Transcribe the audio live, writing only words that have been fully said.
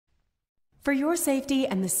For your safety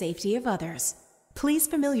and the safety of others, please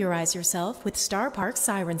familiarize yourself with Starr Park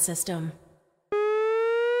Siren System.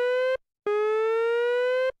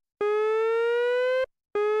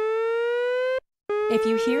 If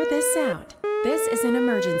you hear this sound, this is an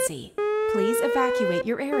emergency. Please evacuate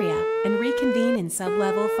your area and reconvene in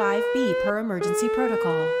sublevel 5B per emergency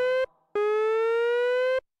protocol.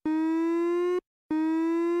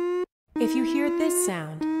 If you hear this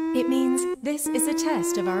sound, it means this is a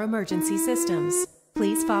test of our emergency systems.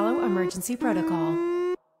 Please follow emergency protocol.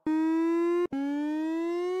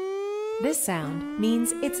 This sound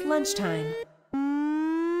means it's lunchtime.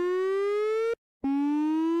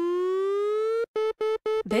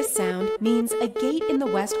 This sound means a gate in the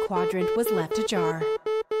west quadrant was left ajar.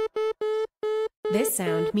 This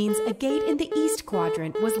sound means a gate in the east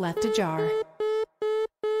quadrant was left ajar.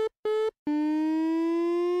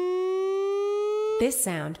 This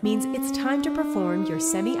sound means it's time to perform your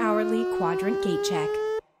semi-hourly quadrant gate check.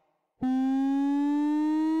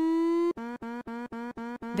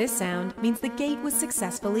 This sound means the gate was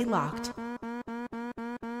successfully locked.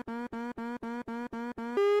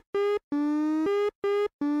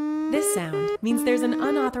 This sound means there's an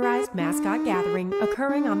unauthorized mascot gathering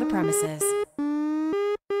occurring on the premises.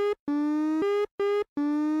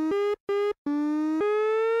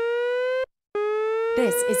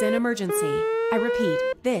 This is an emergency. I repeat,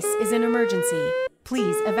 this is an emergency.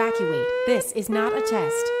 Please evacuate. This is not a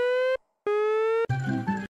test.